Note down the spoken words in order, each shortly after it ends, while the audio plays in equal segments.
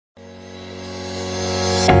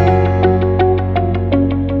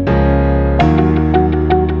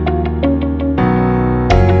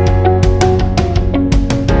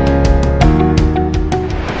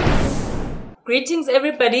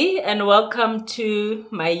everybody, and welcome to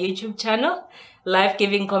my YouTube channel,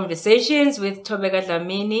 Life-Giving Conversations with Thobeka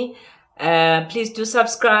Dlamini. Please do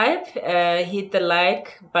subscribe, hit the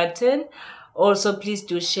like button. Also, please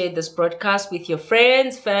do share this broadcast with your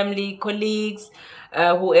friends, family, colleagues,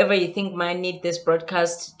 whoever you think might need this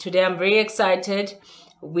broadcast. Today, I'm very excited.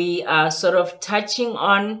 We are sort of touching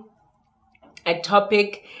on a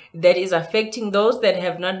topic that is affecting those that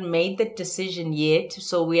have not made the decision yet.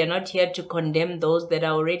 So we are not here to condemn those that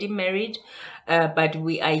are already married, but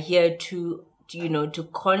we are here to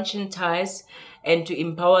conscientize and to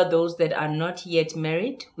empower those that are not yet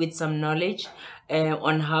married with some knowledge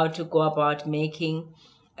on how to go about making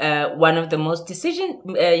one of the most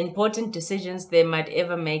important decisions they might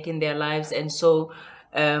ever make in their lives. And so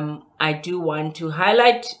I do want to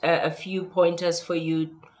highlight a few pointers for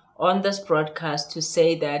you on this broadcast to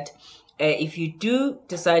say that if you do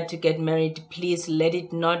decide to get married, please let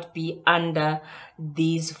it not be under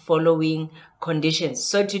these following conditions.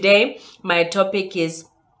 So today, my topic is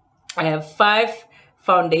 5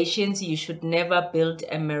 foundations you should never build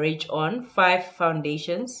a marriage on. 5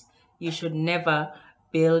 foundations you should never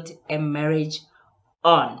build a marriage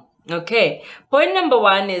on. Okay, point number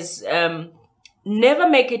 1 is never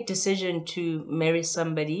make a decision to marry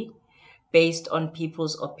somebody based on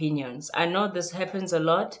people's opinions. I know this happens a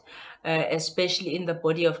lot, especially in the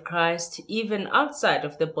body of Christ. Even outside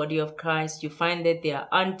of the body of Christ, you find that there are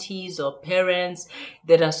aunties or parents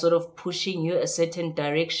that are sort of pushing you a certain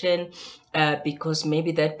direction because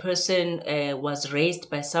maybe that person was raised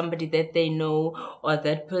by somebody that they know, or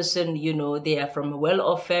that person, they are from a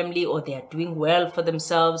well-off family, or they are doing well for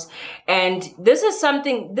themselves. And this is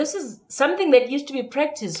something that used to be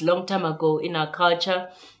practiced long time ago in our culture.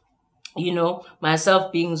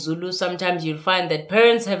 Myself being Zulu, sometimes you'll find that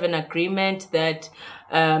parents have an agreement that,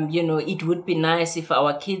 it would be nice if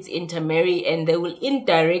our kids intermarry, and they will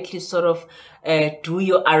indirectly sort of do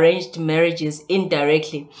your arranged marriages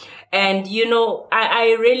indirectly. And,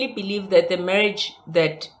 I really believe that the marriage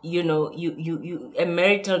that, a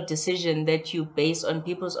marital decision that you base on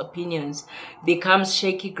people's opinions becomes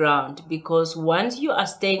shaky ground, because once you are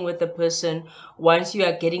staying with the person, once you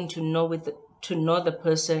are getting to know the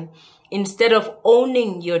person, instead of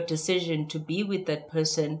owning your decision to be with that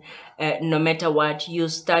person, no matter what, you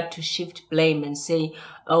start to shift blame and say,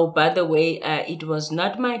 oh, by the way, it was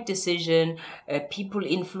not my decision. People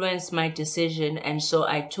influenced my decision. And so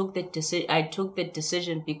I took that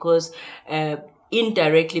decision because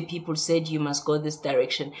indirectly people said you must go this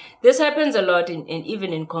direction. This happens a lot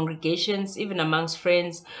even in congregations, even amongst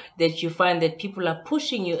friends, that you find that people are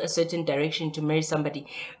pushing you a certain direction to marry somebody.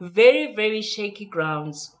 Very, very shaky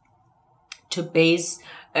grounds to base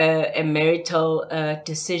a marital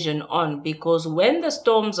decision on, because when the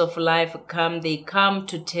storms of life come, they come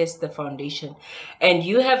to test the foundation. And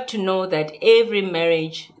you have to know that every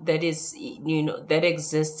marriage that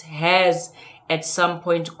exists has at some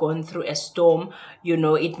point gone through a storm.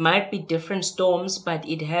 It might be different storms, but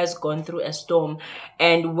it has gone through a storm.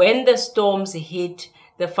 And when the storms hit,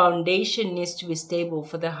 the foundation needs to be stable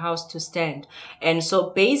for the house to stand. And so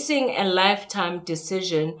basing a lifetime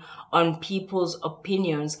decision on people's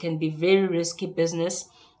opinions can be very risky business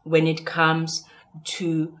when it comes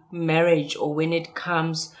to marriage, or when it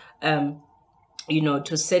comes,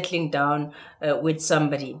 to settling down with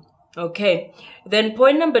somebody. Okay. Then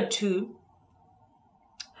point number 2,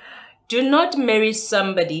 do not marry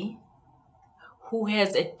somebody who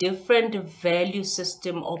has a different value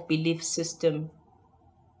system or belief system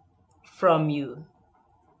from you.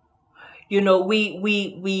 We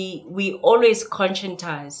always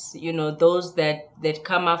conscientize, those that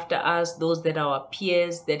come after us, those that are our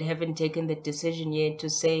peers that haven't taken the decision yet, to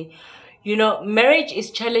say, marriage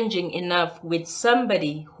is challenging enough with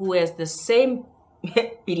somebody who has the same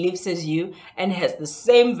beliefs as you and has the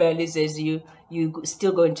same values as you. You're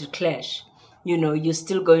still going to clash. You're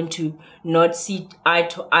still going to not see eye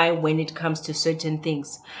to eye when it comes to certain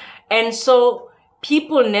things. And so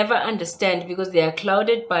people never understand, because they are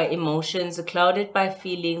clouded by emotions, clouded by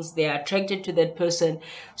feelings. They are attracted to that person.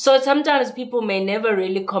 So sometimes people may never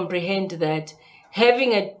really comprehend that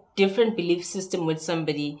having a different belief system with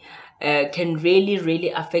somebody can really,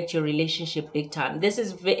 really affect your relationship big time. This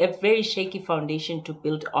is a very shaky foundation to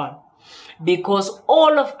build on, because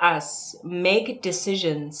all of us make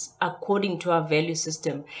decisions according to our value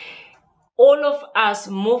system. All of us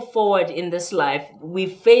move forward in this life. We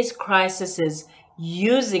face crises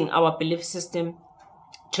using our belief system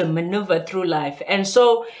to maneuver through life. And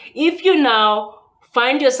so if you now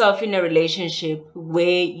find yourself in a relationship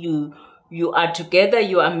where you are together,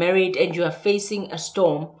 you are married, and you are facing a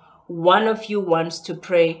storm, one of you wants to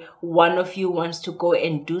pray, one of you wants to go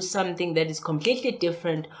and do something that is completely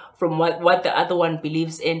different from what the other one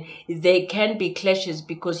believes in, there can be clashes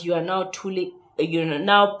because you are now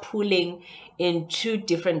pulling in two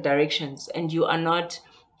different directions, and you are not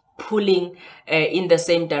pulling in the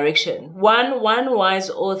same direction. One wise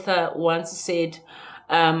author once said,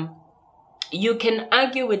 you can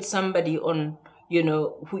argue with somebody on,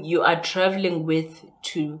 who you are traveling with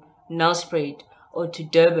to Nelspruit or to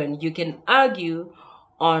Durban. You can argue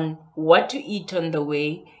on what to eat on the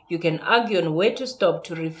way. You can argue on where to stop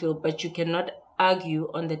to refill, but you cannot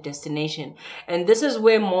argue on the destination. And this is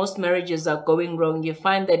where most marriages are going wrong. You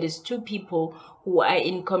find that it's two people who are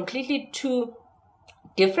in completely two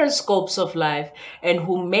different scopes of life, and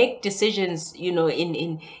who make decisions,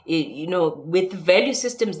 with value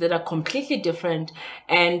systems that are completely different.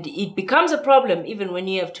 And it becomes a problem even when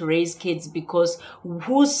you have to raise kids, because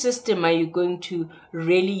whose system are you going to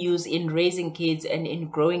really use in raising kids and in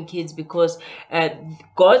growing kids? Because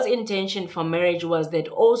God's intention for marriage was that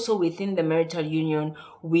also within the marital union,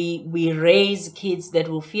 we raise kids that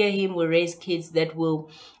will fear him. We raise kids that will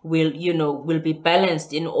be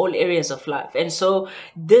balanced in all areas of life. And so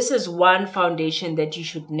this is one foundation that you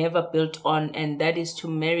should never build on, and that is to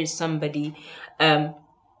marry somebody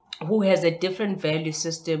who has a different value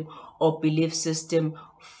system or belief system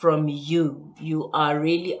from you. You are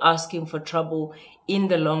really asking for trouble in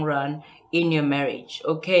the long run in your marriage.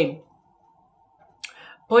 Okay.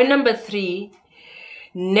 Point number 3,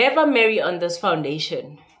 never marry on this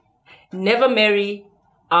foundation. Never marry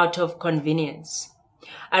out of convenience.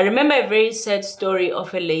 I remember a very sad story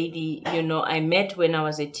of a lady, I met when I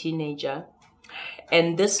was a teenager.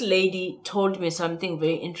 And this lady told me something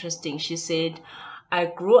very interesting. She said, I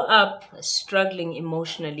grew up struggling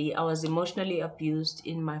emotionally. I was emotionally abused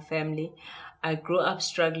in my family. I grew up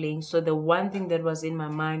struggling. So the one thing that was in my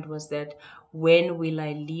mind was that, when will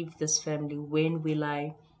I leave this family? When will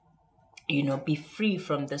I, be free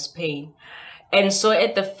from this pain? And so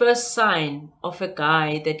at the first sign of a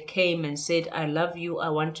guy that came and said, I love you, I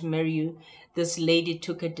want to marry you, this lady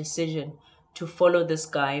took a decision to follow this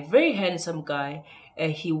guy, very handsome guy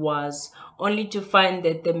he was, only to find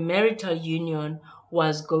that the marital union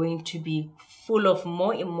was going to be full of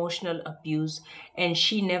more emotional abuse, and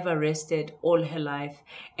she never rested all her life.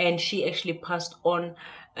 And she actually passed on,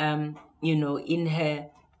 in her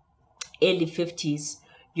early 50s,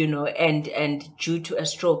 and due to a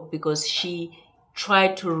stroke, because she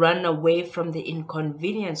tried to run away from the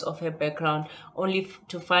inconvenience of her background, only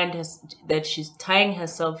to find that she's tying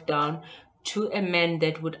herself down to a man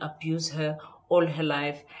that would abuse her all her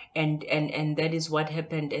life. And that is what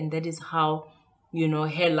happened. And that is how,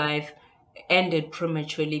 her life ended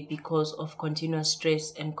prematurely, because of continuous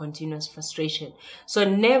stress and continuous frustration. So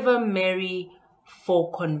never marry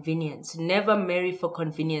for convenience. Never marry for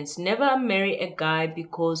convenience. Never marry a guy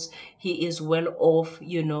because he is well off,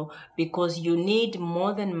 because you need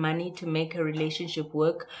more than money to make a relationship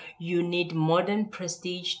work. You need more than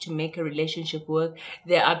prestige to make a relationship work.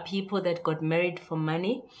 There are people that got married for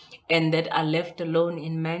money and that are left alone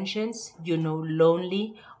in mansions,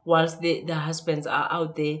 lonely, whilst the husbands are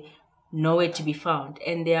out there nowhere to be found.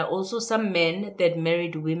 And there are also some men that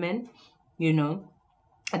married women,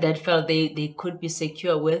 that felt they could be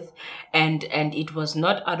secure with, and it was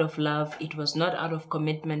not out of love, it was not out of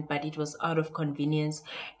commitment, but it was out of convenience.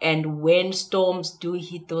 And when storms do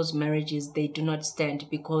hit those marriages, they do not stand,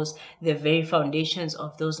 because the very foundations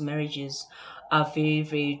of those marriages are very,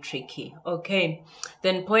 very tricky. Okay,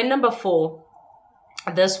 then point number 4.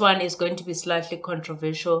 This one is going to be slightly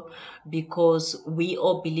controversial, because we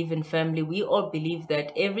all believe in family. We all believe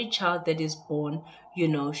that every child that is born,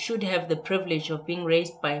 should have the privilege of being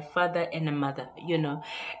raised by a father and a mother,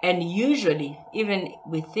 And usually, even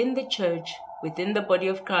within the church, within the body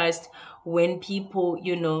of Christ, when people,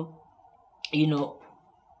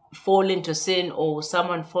 fall into sin, or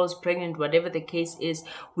someone falls pregnant, whatever the case is,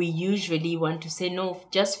 we usually want to say, no,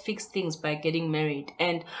 just fix things by getting married.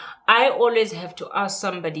 And I always have to ask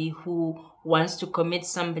somebody who wants to commit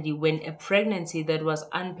somebody when a pregnancy that was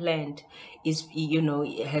unplanned is,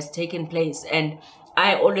 has taken place. And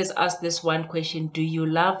I always ask this one question: do you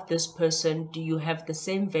love this person? Do you have the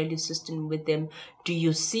same value system with them? Do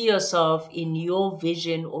you see yourself in your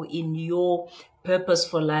vision or in your purpose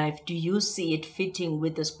for life? Do you see it fitting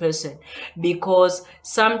with this person? Because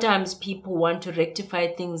sometimes people want to rectify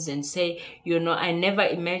things and say, I never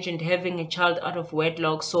imagined having a child out of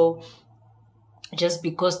wedlock, so just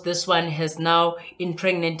because this one has now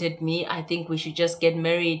impregnated me, I think we should just get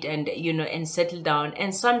married and, and settle down.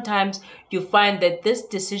 And sometimes you find that this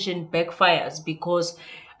decision backfires, because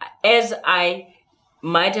as I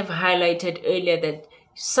might have highlighted earlier that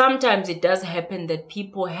sometimes it does happen that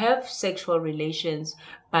people have sexual relations,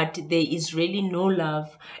 but there is really no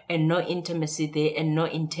love and no intimacy there and no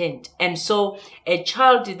intent. And so a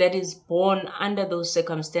child that is born under those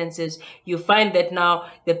circumstances, you find that now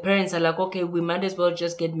the parents are like, okay, we might as well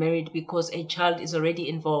just get married because a child is already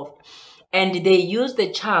involved. And they use the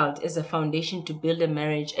child as a foundation to build a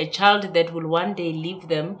marriage, a child that will one day leave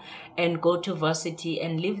them and go to varsity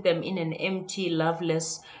and leave them in an empty,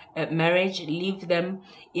 loveless marriage, leave them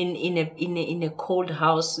in a cold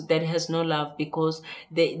house that has no love, because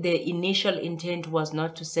the initial intent was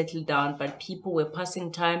not to settle down, but people were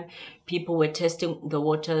passing time, people were testing the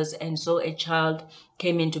waters, and so a child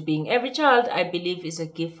came into being. Every child, I believe, is a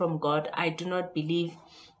gift from God. I do not believe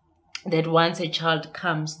that once a child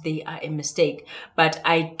comes, they are a mistake. But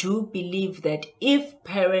I do believe that if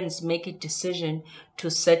parents make a decision to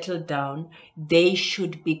settle down, they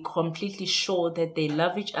should be completely sure that they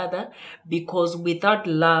love each other, because without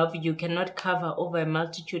love, you cannot cover over a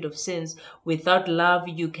multitude of sins. Without love,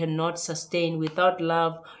 you cannot sustain. Without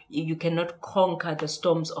love, you cannot conquer the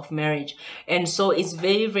storms of marriage. And so it's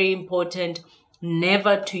very, very important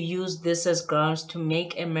never to use this as grounds to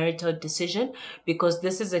make a marital decision, because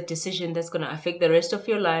this is a decision that's going to affect the rest of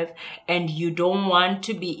your life, and you don't want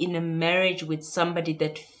to be in a marriage with somebody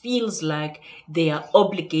that feels like they are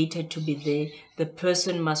obligated to be there. The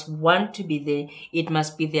person must want to be there. It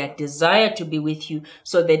must be their desire to be with you,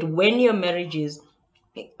 so that when your marriage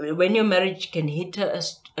can hit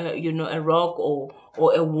a rock or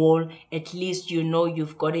a wall, at least you know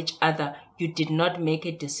you've got each other. You did not make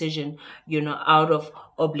a decision, out of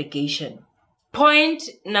obligation. Point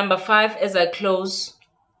number 5 as I close: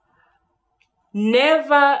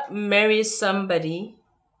 never marry somebody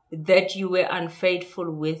that you were unfaithful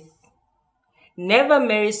with. Never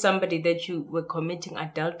marry somebody that you were committing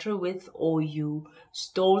adultery with, or you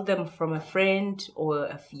stole them from a friend or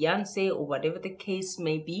a fiance, or whatever the case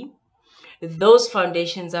may be. Those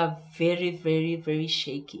foundations are very, very, very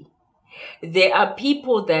shaky. There are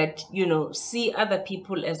people that, see other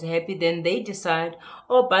people as happy, then they decide,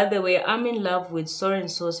 oh, by the way, I'm in love with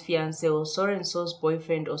so-and-so's fiance or so-and-so's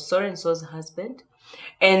boyfriend or so-and-so's husband.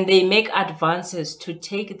 And they make advances to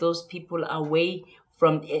take those people away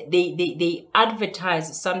from, they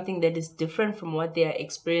advertise something that is different from what they are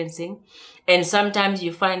experiencing. And sometimes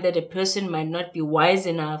you find that a person might not be wise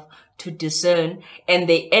enough to discern, and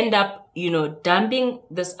they end up, dumping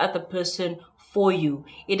this other person for you.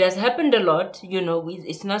 It has happened a lot,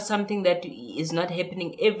 it's not something that is not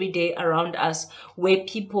happening every day around us, where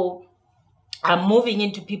people are moving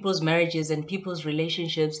into people's marriages and people's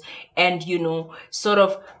relationships and, sort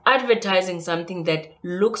of advertising something that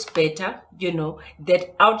looks better,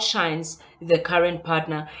 that outshines the current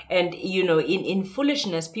partner. And, in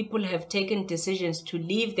foolishness, people have taken decisions to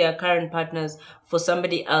leave their current partners for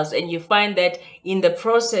somebody else. And you find that in the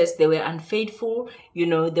process, they were unfaithful,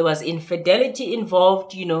 there was infidelity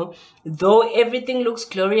involved, though everything looks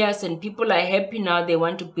glorious and people are happy now, they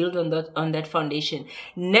want to build on that foundation.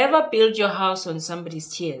 Never build your house on somebody's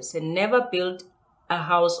tears, and never build a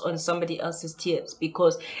house on somebody else's tears,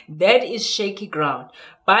 because that is shaky ground.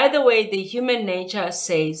 By the way, the human nature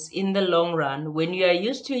says in the long run, when you are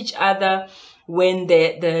used to each other, when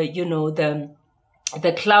the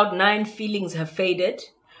cloud nine feelings have faded,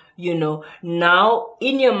 now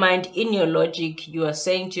in your mind, in your logic, you are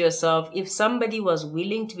saying to yourself, if somebody was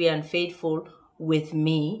willing to be unfaithful with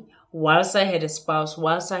me, whilst I had a spouse,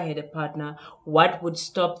 whilst I had a partner, what would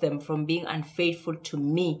stop them from being unfaithful to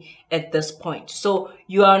me at this point? So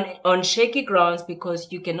you are on shaky grounds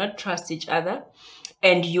because you cannot trust each other,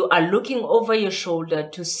 and you are looking over your shoulder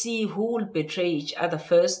to see who will betray each other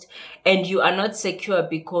first, and you are not secure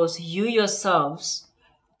because you yourselves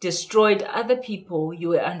destroyed other people, you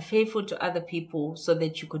were unfaithful to other people so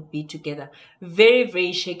that you could be together. Very,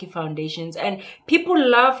 very shaky foundations. And people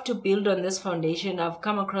love to build on this foundation. I've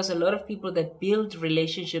come across a lot of people that build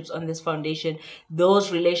relationships on this foundation.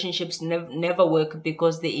 Those relationships never work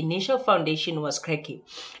because the initial foundation was cracky.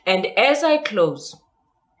 And as I close,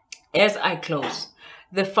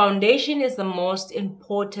 the foundation is the most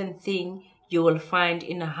important thing you will find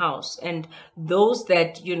in a house. And those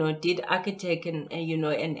that, did architect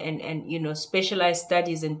and specialized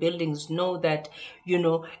studies in buildings know that,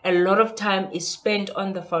 a lot of time is spent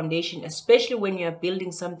on the foundation, especially when you are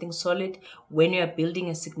building something solid, when you are building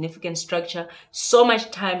a significant structure. So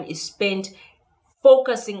much time is spent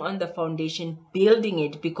focusing on the foundation, building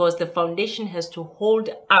it, because the foundation has to hold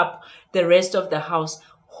up the rest of the house,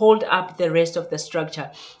 hold up the rest of the structure.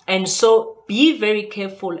 And so be very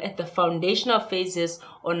careful at the foundational phases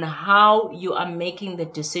on how you are making the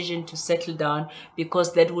decision to settle down,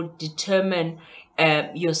 because that will determine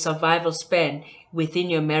your survival span within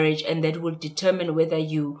your marriage, and that will determine whether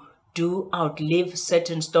you do outlive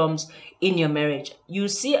certain storms in your marriage. You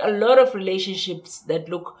see a lot of relationships that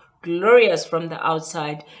look glorious from the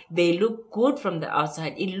outside. They look good from the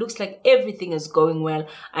outside. It looks like everything is going well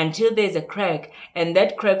until there's a crack, and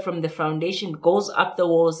that crack from the foundation goes up the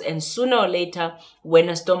walls, and sooner or later when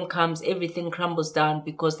a storm comes, everything crumbles down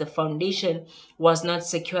because the foundation was not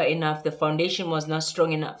secure enough. The foundation was not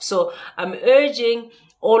strong enough. So I'm urging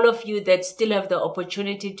all of you that still have the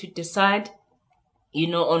opportunity to decide,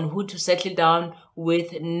 on who to settle down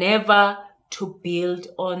with, never to build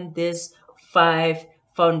on these 5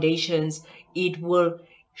 foundations. It will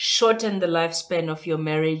shorten the lifespan of your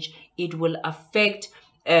marriage. It will affect,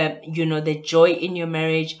 the joy in your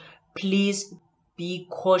marriage. Please be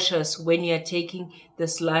cautious when you are taking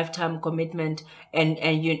this lifetime commitment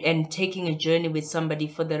and taking a journey with somebody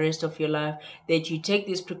for the rest of your life, that you take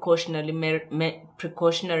these precautionary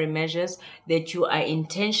measures, that you are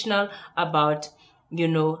intentional about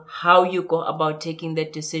how you go about taking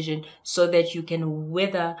that decision, so that you can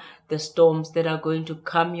weather the storms that are going to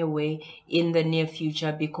come your way in the near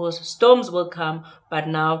future, because storms will come, but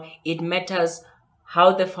now it matters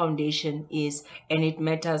how the foundation is, and it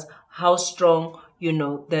matters how strong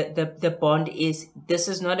the bond is. This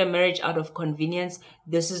is not a marriage out of convenience.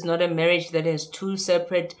 This is not a marriage that has 2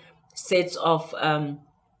 separate sets of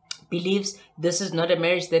beliefs. This is not a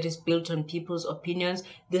marriage that is built on people's opinions.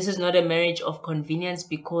 This is not a marriage of convenience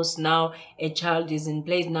because now a child is in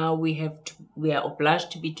place. Now we are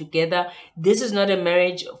obliged to be together. This is not a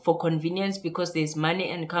marriage for convenience because there's money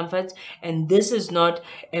and comfort. And this is not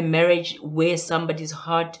a marriage where somebody's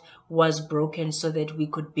heart was broken so that we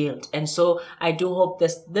could build. And so I do hope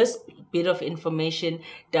this bit of information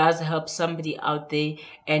does help somebody out there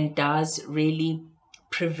and does really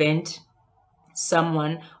prevent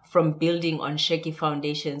someone from building on shaky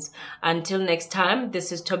foundations. Until next time,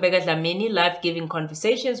 this is Thobeka Dlamini, Life-Giving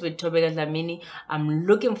Conversations with Thobeka Dlamini. I'm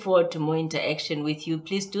looking forward to more interaction with you.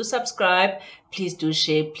 Please do subscribe, please do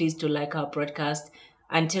share, please do like our broadcast.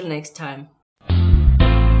 Until next time.